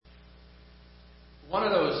One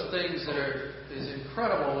of those things that is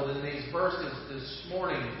incredible within these verses this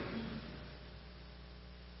morning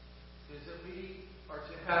is that we are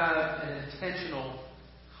to have an intentional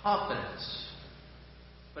confidence.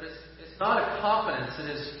 But it's not a confidence that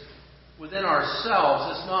is within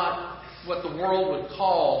ourselves. It's not what the world would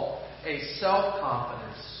call a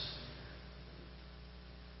self-confidence.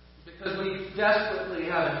 Because we desperately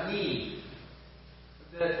have a need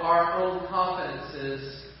that our own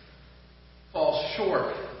confidences fall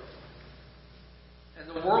short. And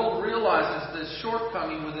the world realizes this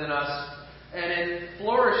shortcoming within us, and it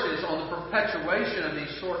flourishes on the perpetuation of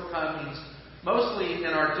these shortcomings, mostly in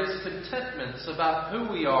our discontentments about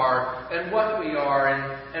who we are and what we are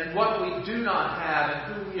and what we do not have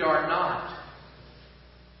and who we are not.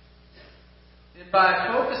 And by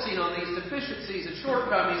focusing on these deficiencies and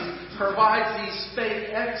shortcomings, provides these fake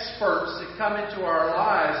experts that come into our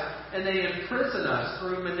lives and they imprison us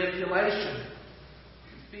through manipulation,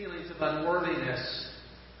 feelings of unworthiness,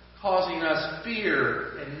 causing us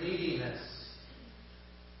fear and neediness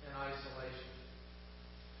and isolation.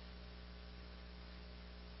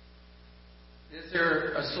 Is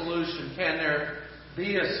there a solution? Can there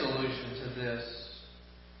be a solution to this?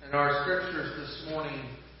 And our scriptures this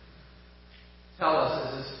morning tell us,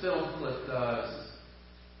 as this film clip does,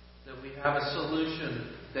 that we have a solution,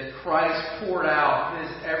 that Christ poured out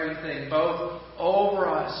His everything, both over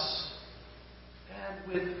us and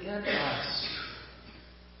within us,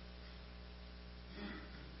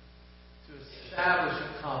 to establish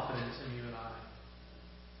a confidence in you and I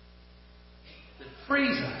that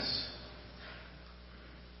frees us,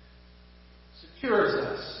 secures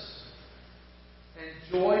us, and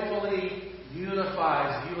joyfully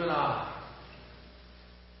unifies you and I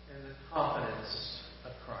in the confidence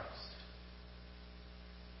of Christ.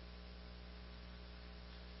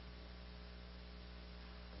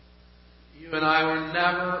 You and I were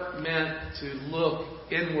never meant to look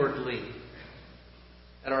inwardly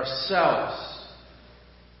at ourselves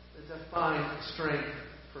to find strength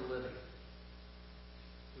for living.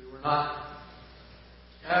 We were not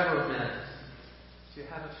ever meant to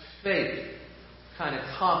have a fake kind of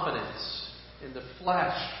confidence in the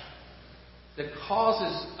flesh that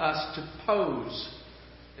causes us to pose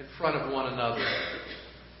in front of one another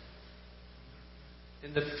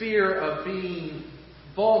in the fear of being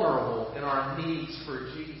vulnerable in our needs for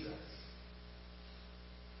Jesus.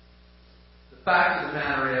 The fact of the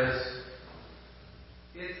matter is,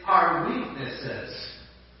 it's our weaknesses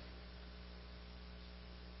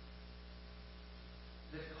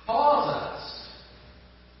that cause us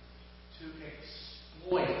to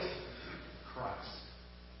exploit Christ,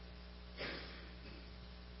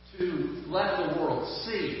 to let the world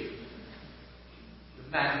see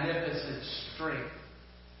the magnificent strength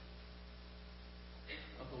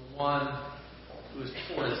of the one who has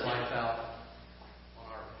poured His life out on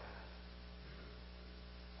our behalf.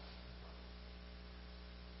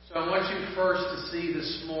 So I want you first to see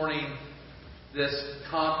this morning this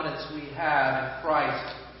confidence we have in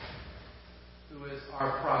Christ, who is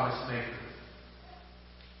our promise maker.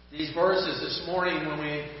 These verses this morning, when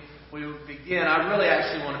we begin, I really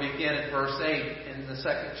actually want to begin at verse 8 in the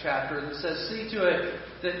second chapter. And it says, "See to it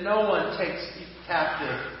that no one takes you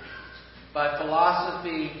captive by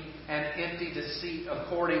philosophy and empty deceit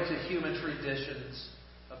according to human traditions,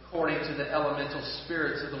 according to the elemental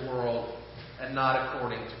spirits of the world, and not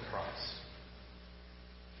according to Christ."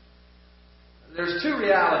 There's two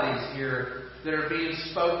realities here that are being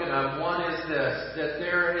spoken of. One is this, that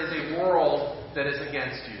there is a world that is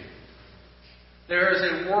against you. There is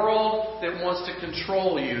a world that wants to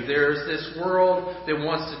control you. There's this world that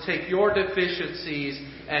wants to take your deficiencies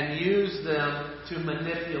and use them to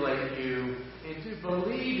manipulate you into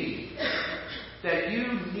believing that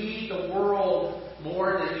you need the world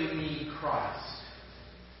more than you need Christ.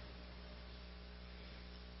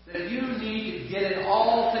 That you need to get it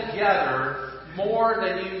all together more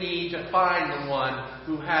than you need to find the one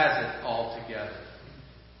who has it all together.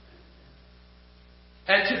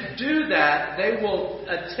 And to do that, they will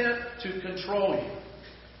attempt to control you.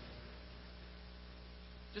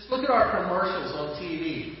 Just look at our commercials on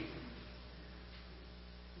TV.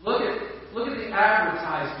 Look at the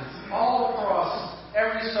advertisements all across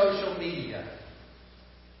every social media.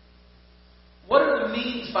 What are the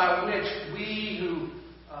means by which we who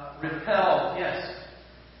repel? Yes.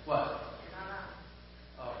 What?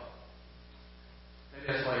 Oh. Maybe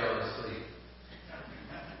that's why you're asleep.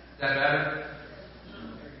 Is that better?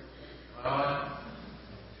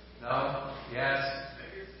 No? Yes?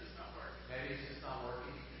 Maybe it's just not working. Maybe it's just not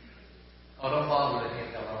working. Oh, don't bother with it.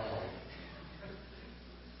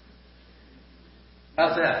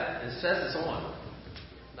 How's that? It says it's on.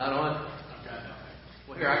 Not on?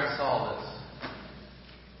 Well, here, I can solve this.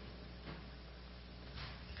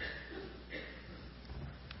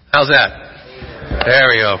 How's that? There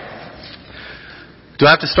we go. Do I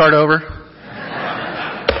have to start over?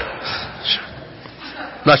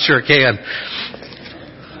 Not sure I can.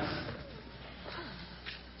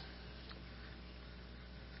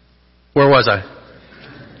 Where was I?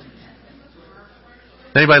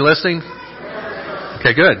 Anybody listening?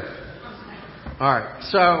 Okay, good. All right.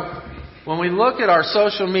 So, when we look at our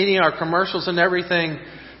social media, our commercials and everything,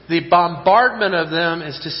 the bombardment of them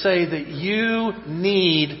is to say that you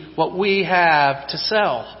need what we have to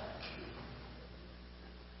sell.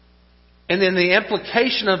 And then the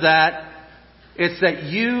implication of that is that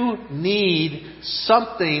you need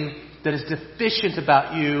something that is deficient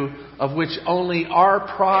about you, of which only our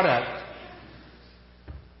product.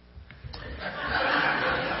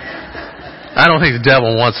 I don't think the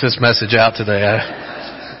devil wants this message out today.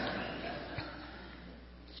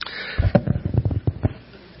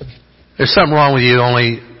 There's something wrong with you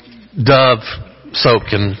only Dove soap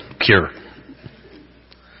can cure.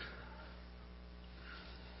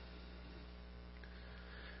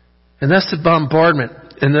 And that's the bombardment.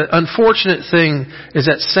 And the unfortunate thing is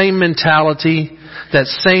that same mentality, that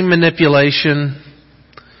same manipulation,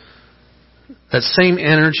 that same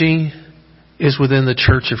energy is within the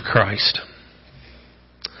church of Christ.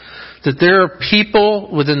 That there are people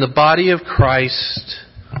within the body of Christ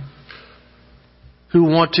who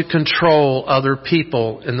want to control other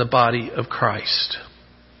people in the body of Christ.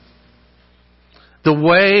 The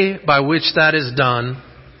way by which that is done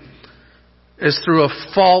is through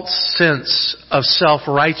a false sense of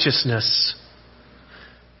self-righteousness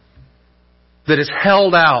that is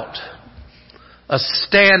held out, a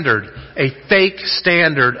standard, a fake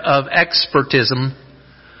standard of expertism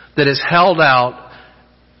that is held out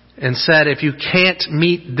and said, if you can't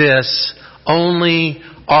meet this, only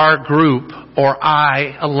our group or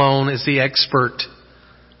I alone as the expert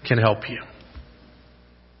can help you.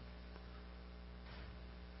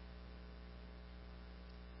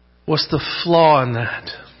 What's the flaw in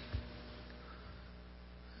that?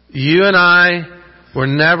 You and I were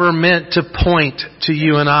never meant to point to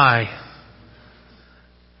you and I.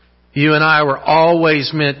 You and I were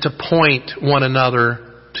always meant to point one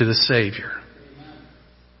another to the Savior.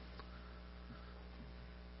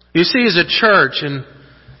 You see, as a church, and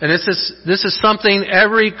this is something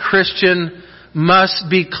every Christian must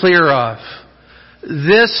be clear of.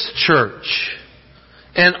 This church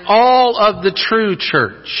and all of the true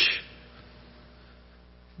church,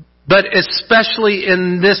 but especially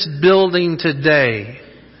in this building today,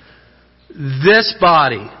 this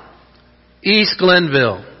body, East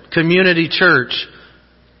Glenville Community Church,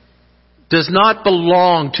 does not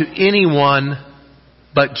belong to anyone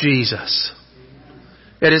but Jesus.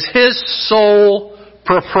 It is His sole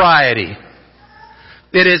propriety.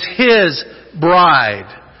 It is His bride.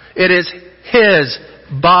 It is His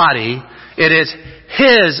body. It is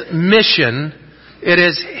His mission. It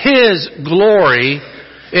is His glory.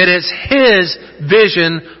 It is His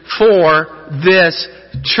vision for this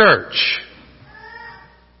church.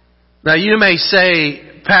 Now you may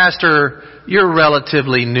say, Pastor, you're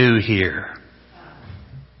relatively new here.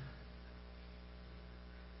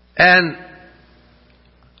 And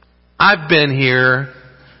I've been here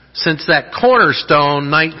since that cornerstone,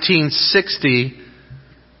 1960,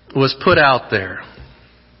 was put out there.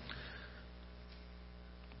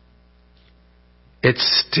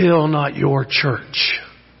 It's still not your church.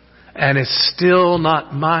 And it's still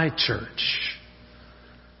not my church.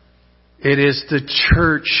 It is the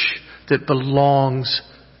church that belongs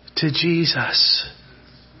to Jesus.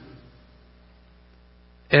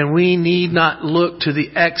 And we need not look to the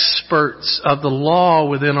experts of the law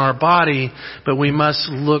within our body, but we must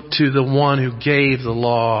look to the one who gave the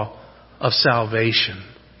law of salvation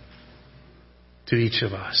to each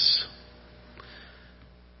of us.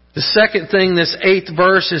 The second thing this 8th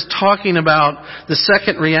verse is talking about, the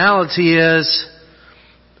second reality is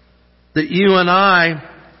that you and I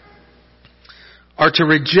are to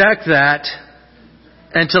reject that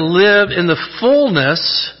and to live in the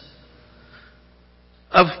fullness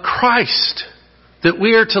of Christ. That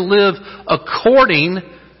we are to live according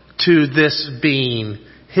to this being,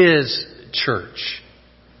 His church.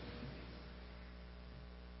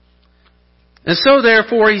 And so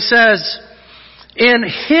therefore he says, in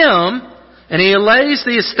Him, and he lays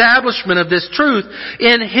the establishment of this truth,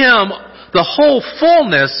 in Him the whole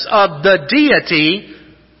fullness of the deity,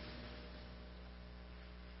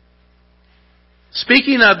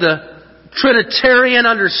 speaking of the Trinitarian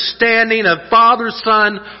understanding of Father,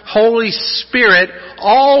 Son, Holy Spirit,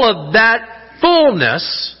 all of that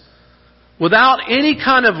fullness, without any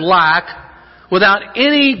kind of lack, without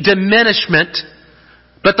any diminishment,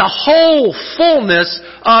 but the whole fullness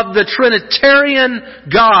of the Trinitarian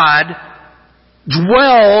God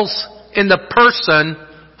dwells in the person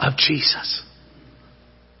of Jesus.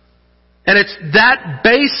 And it's that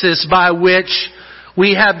basis by which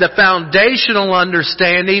we have the foundational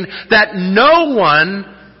understanding that no one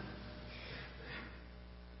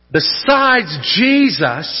besides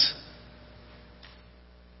Jesus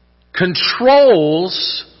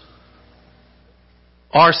controls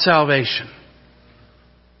our salvation.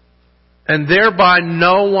 And thereby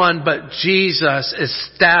no one but Jesus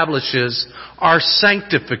establishes our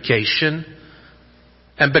sanctification.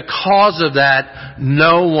 And because of that,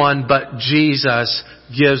 no one but Jesus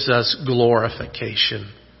gives us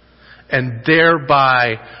glorification. And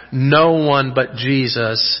thereby no one but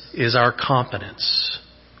Jesus is our competence.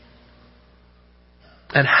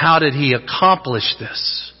 And how did He accomplish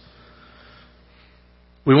this?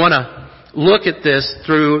 We want to look at this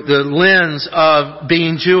through the lens of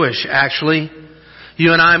being Jewish, actually.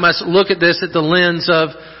 You and I must look at this at the lens of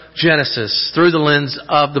Genesis, through the lens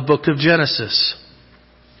of the book of Genesis.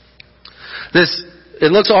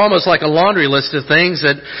 It looks almost like a laundry list of things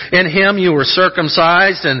that in Him you were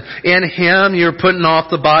circumcised, and in Him you're putting off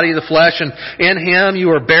the body of the flesh, and in Him you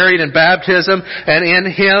were buried in baptism, and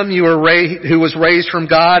in Him you were who was raised from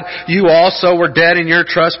God. You also were dead in your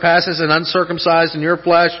trespasses and uncircumcised in your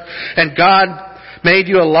flesh, and God made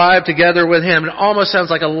you alive together with Him. It almost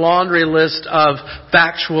sounds like a laundry list of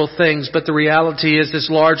factual things, but the reality is this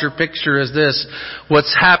larger picture is this.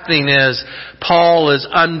 What's happening is Paul is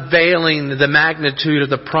unveiling the magnitude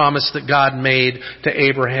of the promise that God made to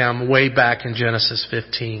Abraham way back in Genesis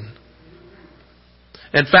 15.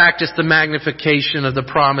 In fact, it's the magnification of the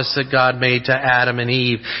promise that God made to Adam and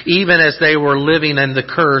Eve. Even as they were living in the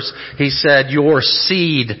curse, He said, "Your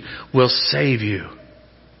seed will save you."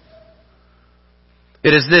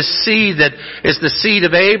 It is this seed that is the seed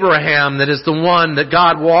of Abraham that is the one that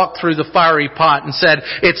God walked through the fiery pot and said,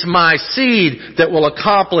 "It's my seed that will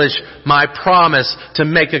accomplish my promise to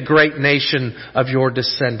make a great nation of your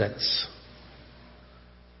descendants."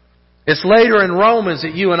 It's later in Romans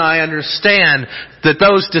that you and I understand that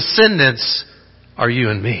those descendants are you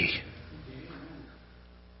and me.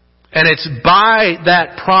 And it's by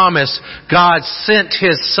that promise God sent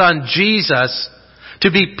His Son Jesus to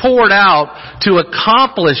be poured out to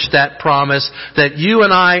accomplish that promise, that you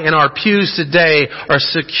and I in our pews today are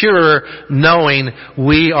secure knowing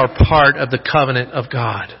we are part of the covenant of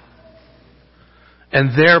God.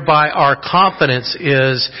 And thereby our confidence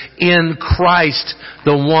is in Christ,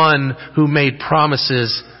 the one who made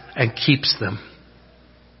promises and keeps them.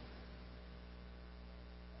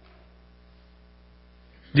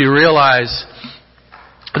 Do you realize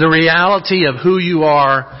the reality of who you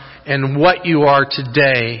are and what you are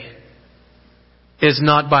today is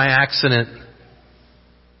not by accident,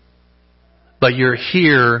 but you're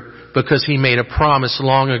here because He made a promise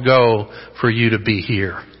long ago for you to be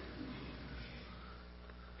here.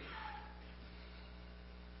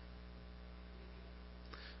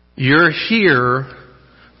 You're here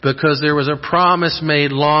because there was a promise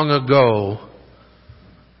made long ago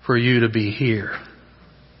for you to be here.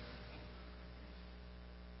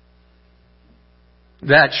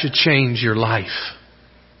 That should change your life.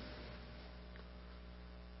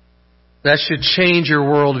 That should change your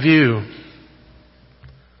worldview.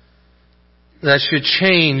 That should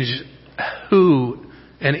change who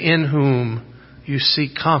and in whom you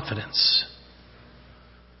seek confidence.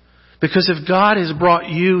 Because if God has brought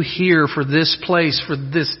you here for this place, for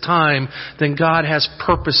this time, then God has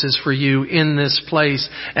purposes for you in this place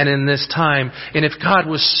and in this time. And if God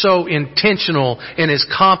was so intentional in His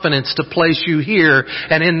confidence to place you here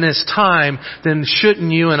and in this time, then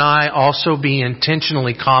shouldn't you and I also be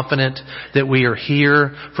intentionally confident that we are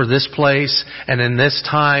here for this place and in this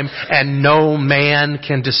time, and no man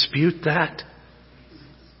can dispute that?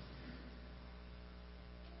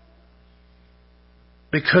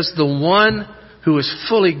 Because the one who is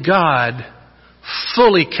fully God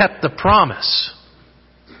fully kept the promise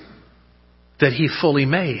that He fully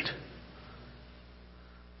made.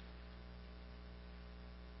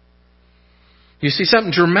 You see,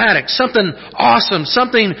 something dramatic, something awesome,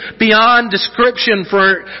 something beyond description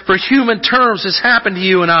for human terms has happened to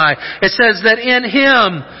you and I. It says that in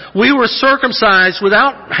Him we were circumcised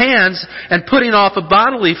without hands and putting off a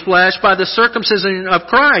bodily flesh by the circumcision of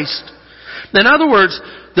Christ. In other words,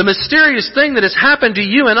 the mysterious thing that has happened to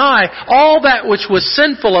you and I, all that which was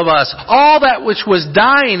sinful of us, all that which was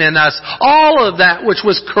dying in us, all of that which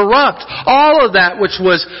was corrupt, all of that which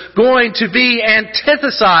was going to be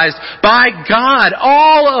antithesized by God,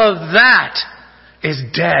 all of that is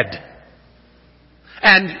dead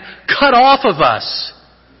and cut off of us,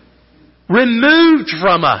 removed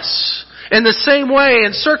from us. In the same way,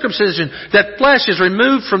 in circumcision, that flesh is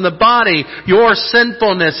removed from the body, your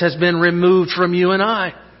sinfulness has been removed from you and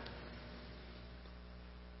I.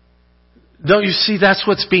 Don't you see that's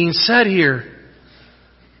what's being said here?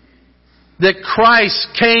 That Christ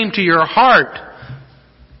came to your heart.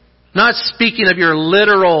 Not speaking of your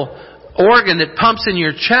literal organ that pumps in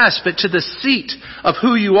your chest, but to the seat of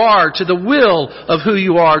who you are, to the will of who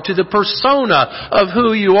you are, to the persona of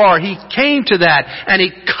who you are. He came to that and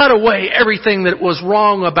He cut away everything that was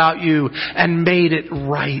wrong about you and made it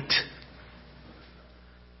right.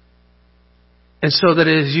 And so that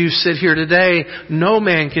as you sit here today, no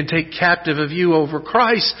man can take captive of you over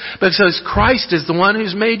Christ, because Christ is the one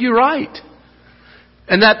who's made you right.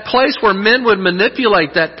 And that place where men would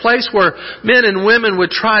manipulate, that place where men and women would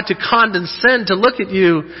try to condescend to look at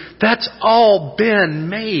you, that's all been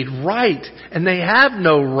made right. And they have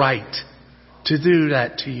no right to do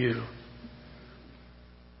that to you.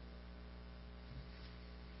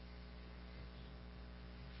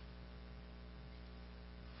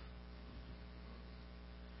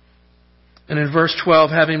 And in verse 12,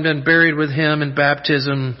 having been buried with Him in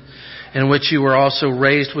baptism, in which you were also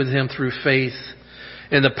raised with Him through faith,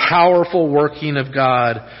 in the powerful working of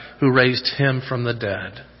God who raised Him from the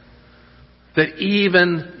dead. That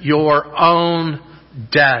even your own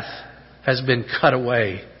death has been cut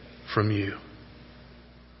away from you.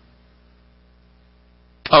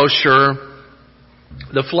 Oh, sure,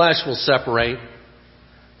 the flesh will separate.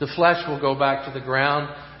 The flesh will go back to the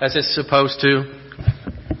ground as it's supposed to.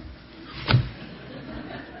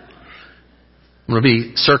 I'm going to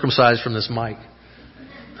be circumcised from this mic.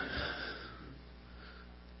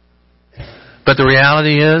 But the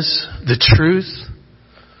reality is, the truth,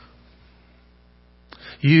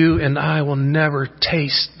 you and I will never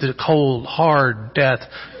taste the cold, hard death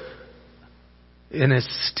in its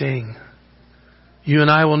sting. You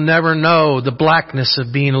and I will never know the blackness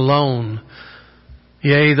of being alone.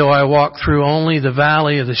 Yea, though I walk through only the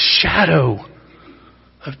valley of the shadow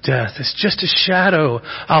of death. It's just a shadow.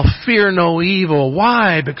 I'll fear no evil.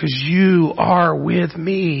 Why? Because you are with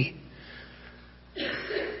me.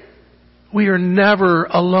 We are never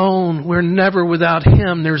alone. We're never without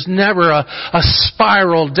Him. There's never a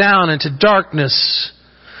spiral down into darkness.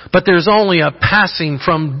 But there's only a passing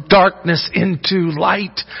from darkness into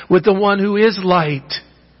light with the one who is light.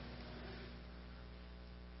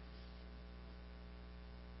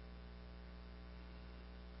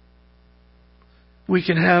 We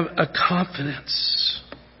can have a confidence.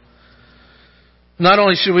 Not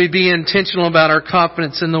only should we be intentional about our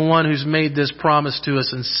confidence in the one who's made this promise to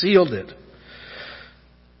us and sealed it,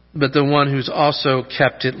 but the one who's also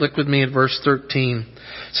kept it. Look with me at verse 13.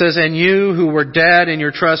 It says, and you who were dead in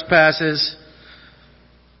your trespasses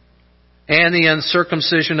and the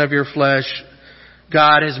uncircumcision of your flesh,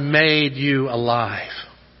 God has made you alive.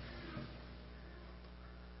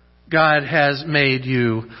 God has made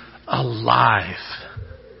you alive.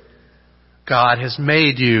 God has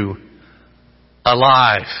made you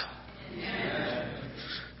alive.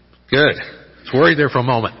 Good. I was worried there for a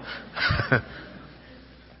moment.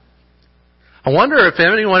 I wonder if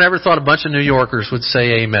anyone ever thought a bunch of New Yorkers would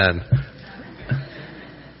say amen.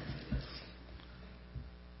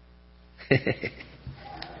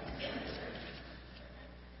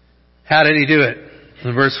 How did He do it?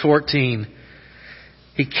 In verse 14,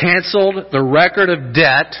 He canceled the record of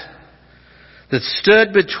debt that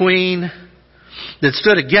stood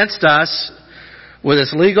against us with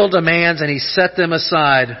its legal demands, and He set them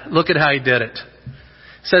aside. Look at how He did it.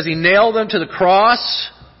 It says He nailed them to the cross,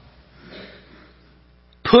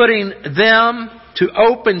 putting them to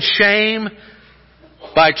open shame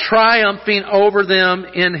by triumphing over them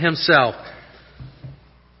in Himself.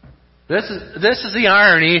 This is the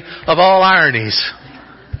irony of all ironies.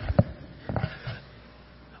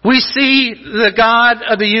 We see the God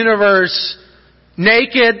of the universe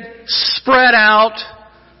naked, spread out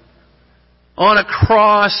on a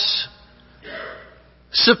cross,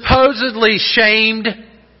 supposedly shamed,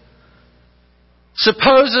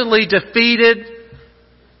 supposedly defeated,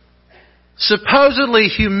 supposedly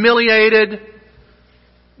humiliated,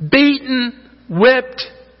 beaten, whipped,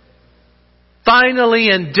 finally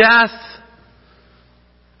in death.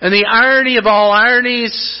 And the irony of all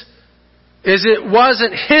ironies is it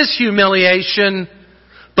wasn't His humiliation,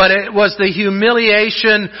 but it was the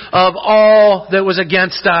humiliation of all that was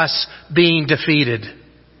against us being defeated.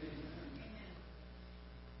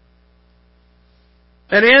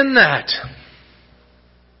 And in that,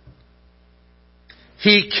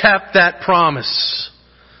 He kept that promise.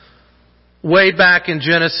 Way back in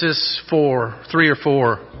Genesis 3 or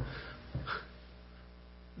 4,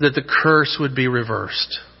 that the curse would be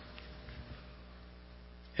reversed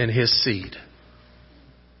in His seed.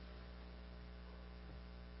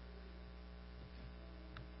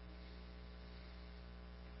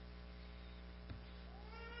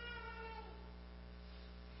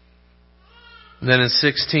 Then in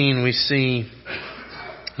 16 we see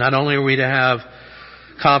not only are we to have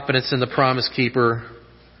confidence in the promise keeper,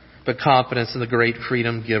 but confidence in the great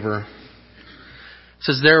freedom giver. It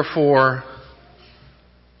says, therefore,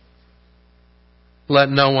 let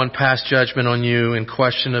no one pass judgment on you in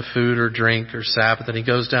question of food or drink or Sabbath. And he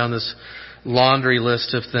goes down this laundry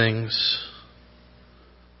list of things.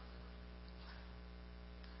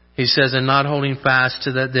 He says, and not holding fast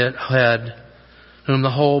to that head, whom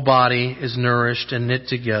the whole body is nourished and knit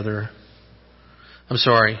together.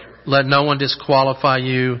 Let no one disqualify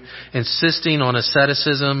you, insisting on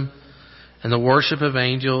asceticism and the worship of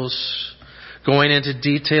angels, going into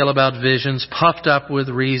detail about visions, puffed up with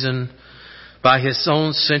reason by his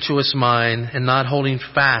own sensuous mind, and not holding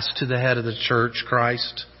fast to the head of the church,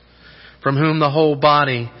 Christ, from whom the whole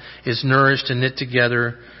body is nourished and knit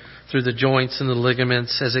together through the joints and the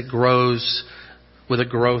ligaments as it grows with a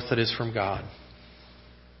growth that is from God.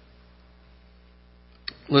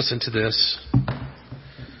 Listen to this.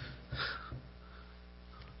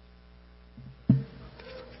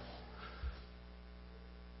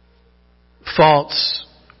 False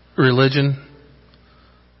religion,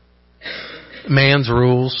 man's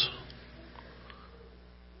rules,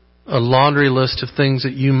 a laundry list of things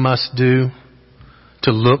that you must do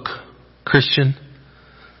to look Christian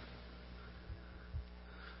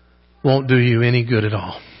won't do you any good at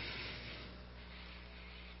all.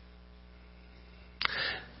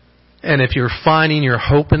 And if you're finding your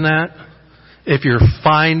hope in that, if you're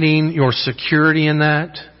finding your security in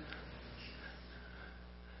that,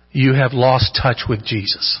 you have lost touch with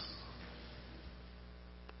Jesus.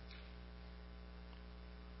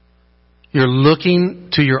 You're looking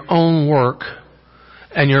to your own work,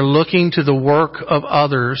 and you're looking to the work of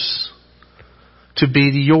others to be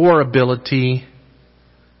your ability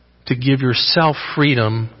to give yourself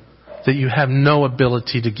freedom that you have no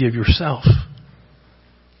ability to give yourself.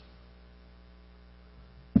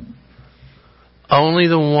 Only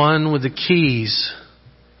the one with the keys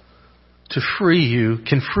to free you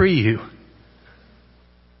can free you.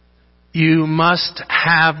 You must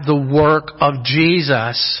have the work of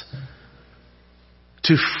Jesus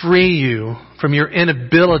to free you from your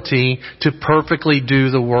inability to perfectly do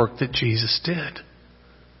the work that Jesus did.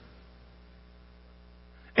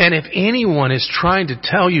 And if anyone is trying to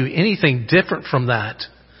tell you anything different from that,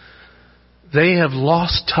 they have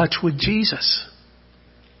lost touch with Jesus.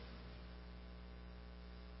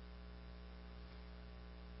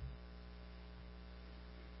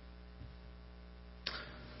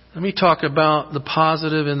 Let me talk about the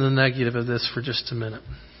positive and the negative of this for just a minute.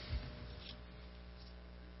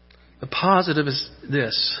 The positive is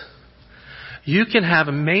this. You can have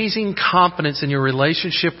amazing confidence in your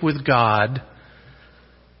relationship with God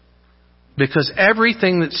because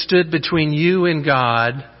everything that stood between you and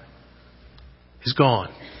God is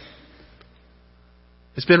gone.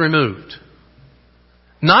 It's been removed.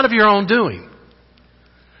 Not of your own doing.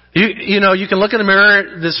 You know, you can look in the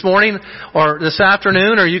mirror this morning or this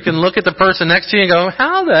afternoon, or you can look at the person next to you and go,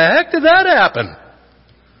 how the heck did that happen?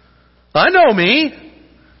 I know me.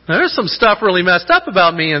 There's some stuff really messed up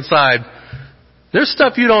about me inside. There's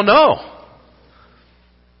stuff you don't know.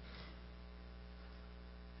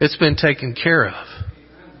 It's been taken care of.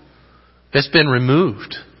 It's been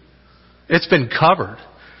removed. It's been covered.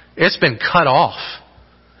 It's been cut off.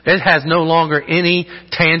 It has no longer any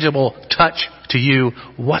tangible touch to you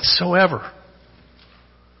whatsoever.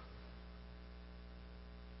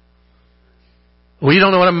 Well, you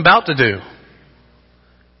don't know what I'm about to do.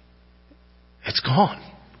 It's gone.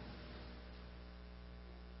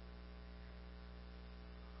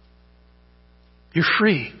 You're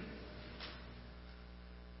free.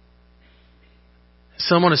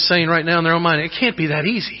 Someone is saying right now in their own mind, it can't be that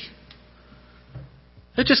easy.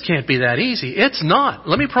 It just can't be that easy. It's not.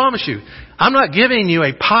 Let me promise you. I'm not giving you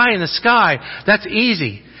a pie in the sky. That's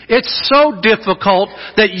easy. It's so difficult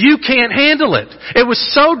that you can't handle it. It was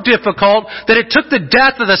so difficult that it took the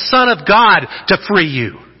death of the Son of God to free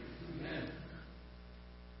you.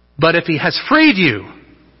 But if He has freed you,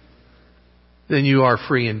 then you are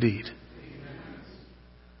free indeed.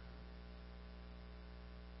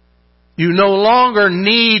 You no longer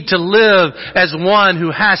need to live as one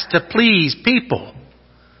who has to please people.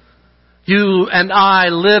 You and I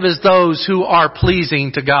live as those who are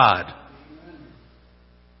pleasing to God.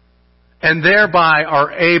 And thereby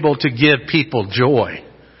are able to give people joy.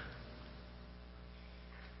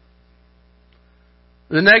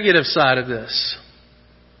 The negative side of this.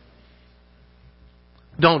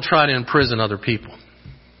 Don't try to imprison other people.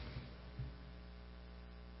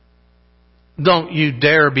 Don't you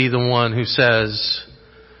dare be the one who says,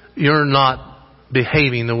 you're not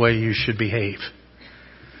behaving the way you should behave.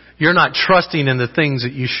 You're not trusting in the things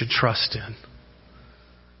that you should trust in.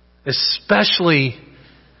 Especially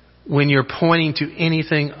when you're pointing to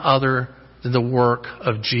anything other than the work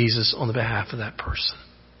of Jesus on the behalf of that person.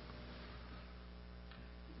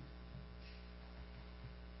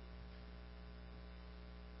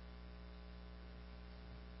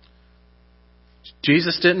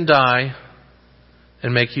 Jesus didn't die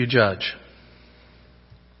and make you judge.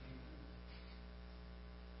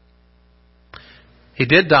 He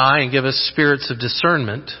did die and give us spirits of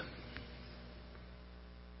discernment.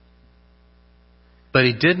 But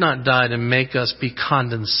He did not die to make us be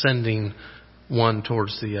condescending one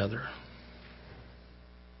towards the other.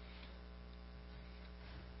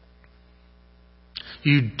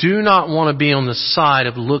 You do not want to be on the side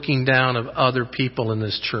of looking down of other people in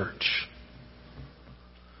this church.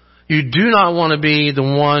 You do not want to be the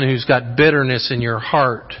one who's got bitterness in your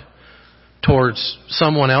heart towards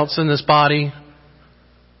someone else in this body,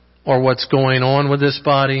 or what's going on with this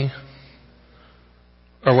body,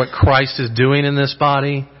 or what Christ is doing in this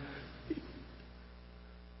body.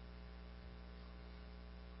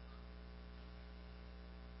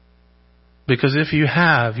 Because if you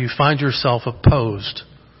have, you find yourself opposed,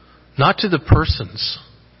 not to the persons,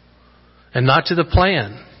 and not to the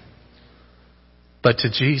plan, but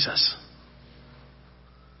to Jesus.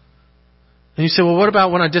 And you say, well, what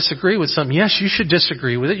about when I disagree with something? Yes, you should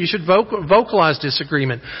disagree with it. You should vocalize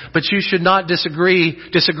disagreement. But you should not disagree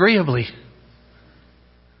disagreeably.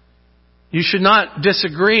 You should not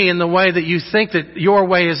disagree in the way that you think that your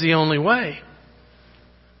way is the only way.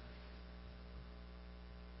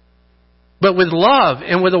 But with love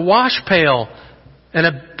and with a wash pail and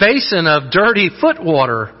a basin of dirty foot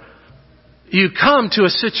water, you come to a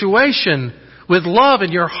situation with love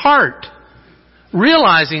in your heart,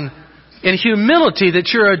 realizing in humility that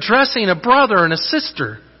you're addressing a brother and a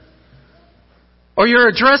sister. Or you're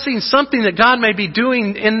addressing something that God may be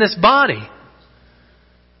doing in this body.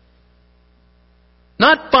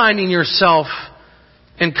 Not finding yourself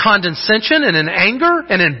in condescension and in anger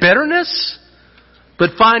and in bitterness,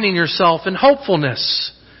 but finding yourself in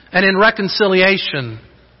hopefulness and in reconciliation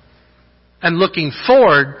and looking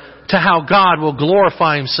forward to how God will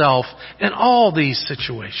glorify Himself in all these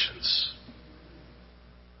situations.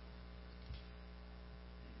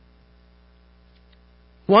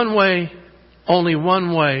 One way, only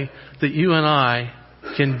one way that you and I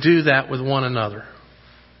can do that with one another.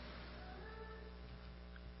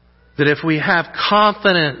 That if we have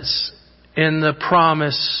confidence in the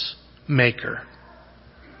promise maker,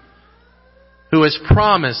 who has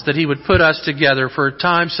promised that He would put us together for a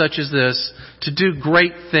time such as this to do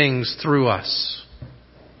great things through us.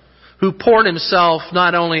 Who poured Himself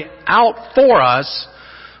not only out for us,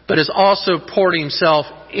 but has also poured Himself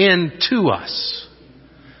into us.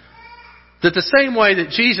 That the same way that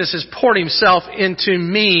Jesus has poured Himself into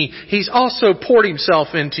me, He's also poured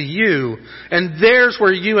Himself into you. And there's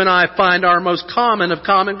where you and I find our most common of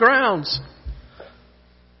common grounds.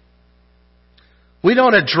 We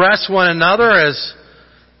don't address one another as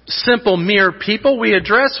simple mere people. We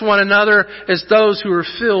address one another as those who are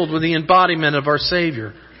filled with the embodiment of our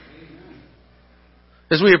Savior.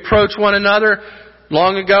 As we approach one another,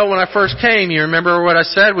 long ago when I first came, you remember what I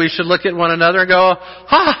said? We should look at one another and go,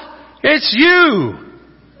 it's you!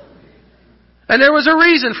 And there was a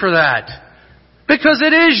reason for that. Because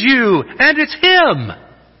it is you, and it's Him.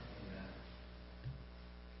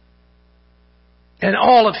 And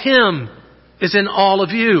all of Him is in all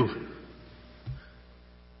of you.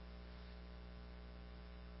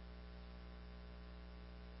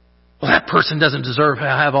 Well, that person doesn't deserve to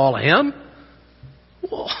have all of Him.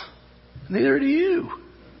 Well, neither do you.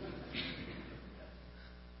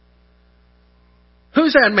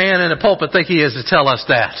 Who's that man in the pulpit think he is to tell us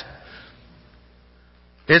that?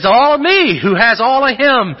 It's all of me who has all of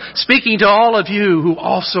Him, speaking to all of you who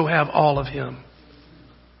also have all of Him.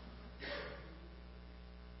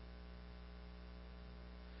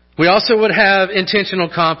 We also would have intentional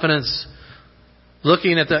confidence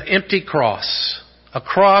looking at the empty cross. A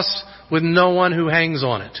cross with no one who hangs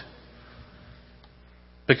on it.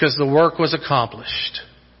 Because the work was accomplished.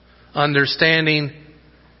 Understanding,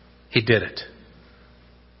 He did it.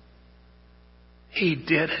 He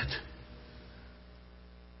did it.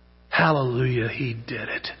 Hallelujah, He did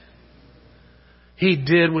it. He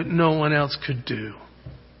did what no one else could do.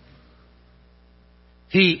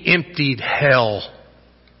 He emptied hell.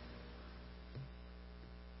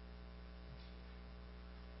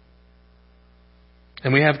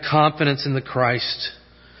 And we have confidence in the Christ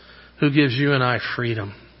who gives you and I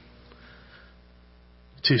freedom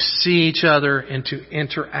to see each other and to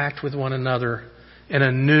interact with one another in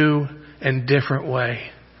a new and different way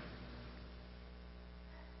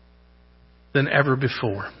than ever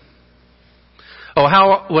before. Oh,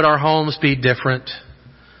 how would our homes be different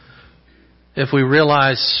if we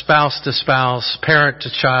realize spouse to spouse, parent to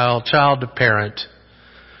child, child to parent,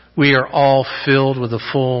 we are all filled with the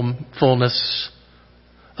fullness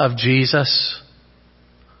of Jesus?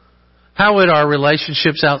 How would our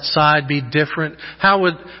relationships outside be different? How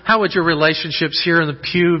would your relationships here in the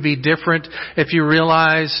pew be different if you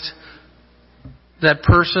realized that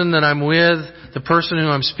person that I'm with, the person who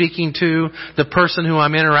I'm speaking to, the person who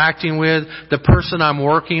I'm interacting with, the person I'm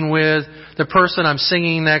working with, the person I'm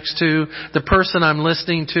singing next to, the person I'm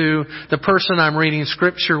listening to, the person I'm reading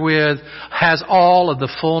Scripture with, has all of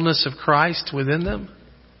the fullness of Christ within them?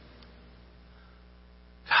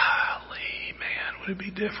 Golly, man, would it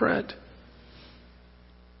be different?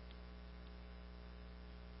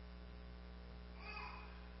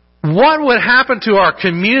 What would happen to our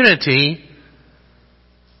community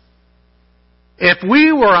if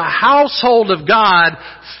we were a household of God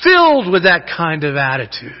filled with that kind of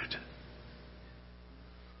attitude?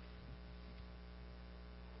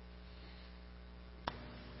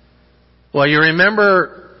 Well, you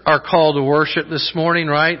remember our call to worship this morning,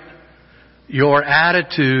 right? Your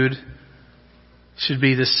attitude should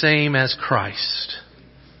be the same as Christ,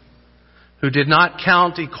 who did not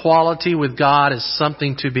count equality with God as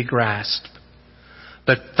something to be grasped,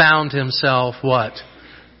 but found Himself what?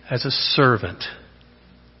 As a servant.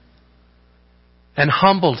 And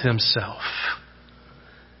humbled Himself,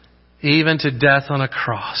 even to death on a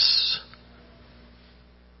cross.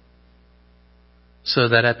 So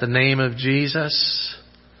that at the name of Jesus,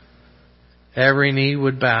 every knee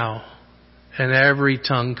would bow and every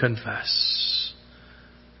tongue confess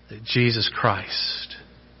that Jesus Christ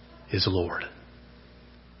is Lord.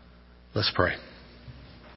 Let's pray.